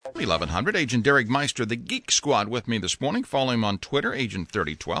1100. Agent Derek Meister, the Geek Squad, with me this morning. Follow him on Twitter, Agent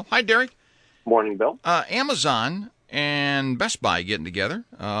 3012. Hi, Derek. Morning, Bill. Amazon and Best Buy getting together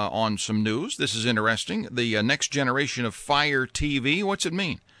on some news. This is interesting. The next generation of Fire TV. What's it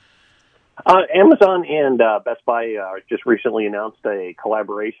mean? Amazon and Best Buy just recently announced a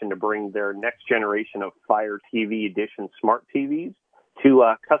collaboration to bring their next generation of Fire TV Edition smart TVs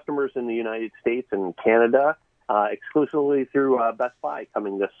to customers in the United States and Canada, exclusively through Best Buy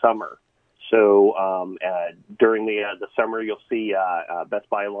coming this summer. So during the summer, you'll see Best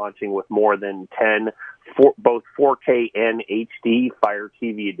Buy launching with more than 10 both 4K and HD Fire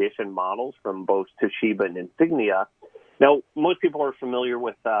TV Edition models from both Toshiba and Insignia. Now, most people are familiar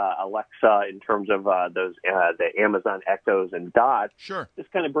with Alexa in terms of those the Amazon Echoes and Dot. Sure. This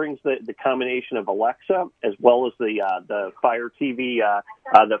kind of brings the combination of Alexa as well as the Fire TV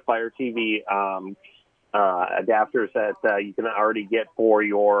adapters that you can already get for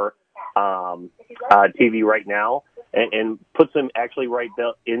your TV right now, and puts them actually right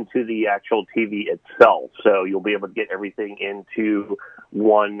into the actual TV itself. So you'll be able to get everything into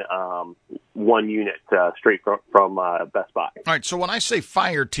one unit straight from Best Buy. All right. So when I say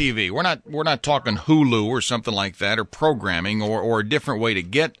Fire TV, we're not talking Hulu or something like that, or programming, or a different way to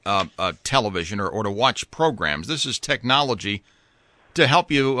get a television or to watch programs. This is technology to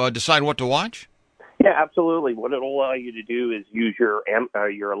help you decide what to watch. Yeah, absolutely. What it'll allow you to do is use your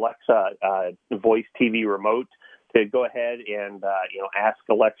Alexa voice TV remote to go ahead and ask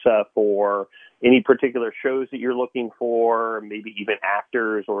Alexa for any particular shows that you're looking for, maybe even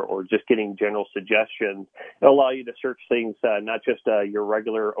actors or just getting general suggestions. It'll allow you to search things, not just your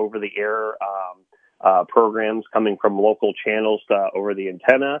regular over-the-air programs coming from local channels over the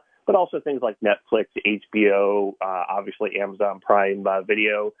antenna, but also things like Netflix, HBO, obviously Amazon Prime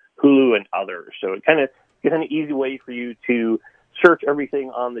Video, Hulu, and others. So it kind of is an easy way for you to search everything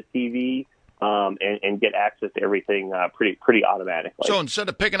on the TV and get access to everything pretty automatically. So instead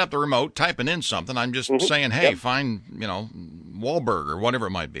of picking up the remote, typing in something, I'm just saying, hey, find Wahlberg or whatever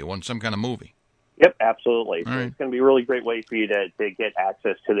it might be, some kind of movie. Yep, absolutely. So right. It's going to be a really great way for you to get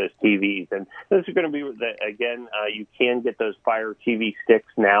access to those TVs. And this is going to be, again, you can get those Fire TV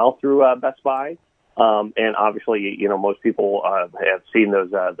sticks now through Best Buy. And obviously, most people have seen those,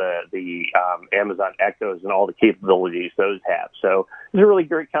 the Amazon Echoes and all the capabilities those have. So it's a really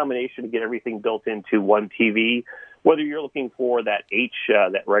great combination to get everything built into one TV, whether you're looking for that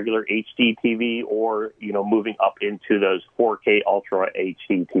that regular HD TV or, moving up into those 4K Ultra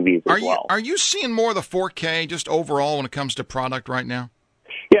HD TVs as well. Are you seeing more of the 4K just overall when it comes to product right now?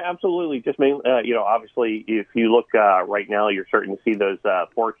 Yeah, absolutely. Just mainly, obviously, if you look right now, you're starting to see those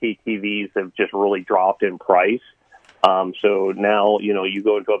 4K TVs have just really dropped in price. So now, you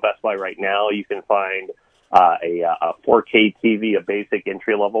go into a Best Buy right now, you can find a 4K TV, a basic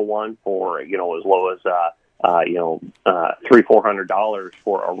entry-level one for, as low as $300-400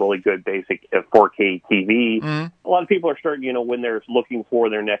 for a really good basic 4K TV. Mm-hmm. A lot of people are starting, when they're looking for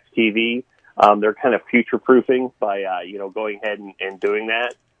their next TV, they're kind of future-proofing by, going ahead and doing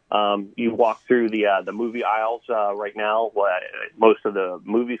that. You walk through the movie aisles right now. Most of the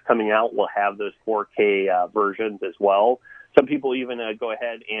movies coming out will have those 4K versions as well. Some people even go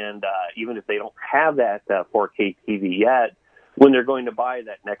ahead and, even if they don't have that 4K TV yet, when they're going to buy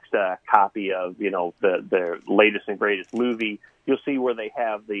that next copy of, the latest and greatest movie, you'll see where they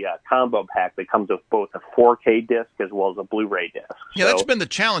have the combo pack that comes with both a 4K disc as well as a Bluray disc. Yeah, that's been the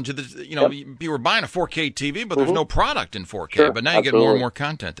challenge. You were buying a 4K TV, but there's no product in 4K. Sure, but now you get more and more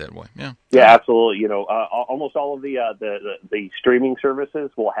content that way. Yeah, absolutely. Almost all of the streaming services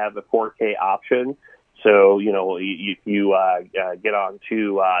will have a 4K option. So, if you get on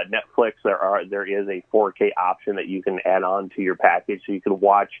to Netflix, there is a 4K option that you can add on to your package, so you can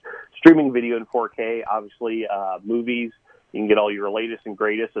watch streaming video in 4K. Obviously, movies, you can get all your latest and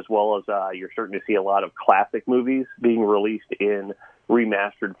greatest, as well as you're starting to see a lot of classic movies being released in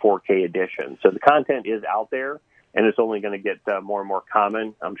remastered 4K edition. So the content is out there, and it's only going to get more and more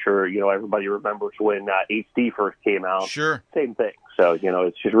common. I'm sure, everybody remembers when HD first came out. Sure. Same thing. So,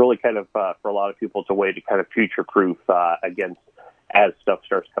 it's just really kind of, for a lot of people, it's a way to kind of future-proof against as stuff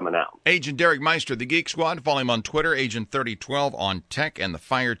starts coming out. Agent Derek Meister, the Geek Squad. Follow him on Twitter, Agent 3012 on tech and the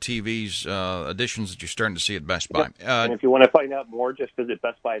Fire TV's editions that you're starting to see at Best Buy. Yep. And if you want to find out more, just visit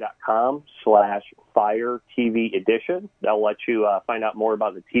bestbuy.com/Fire TV Edition. That'll let you find out more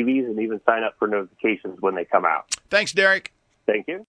about the TVs and even sign up for notifications when they come out. Thanks, Derek. Thank you.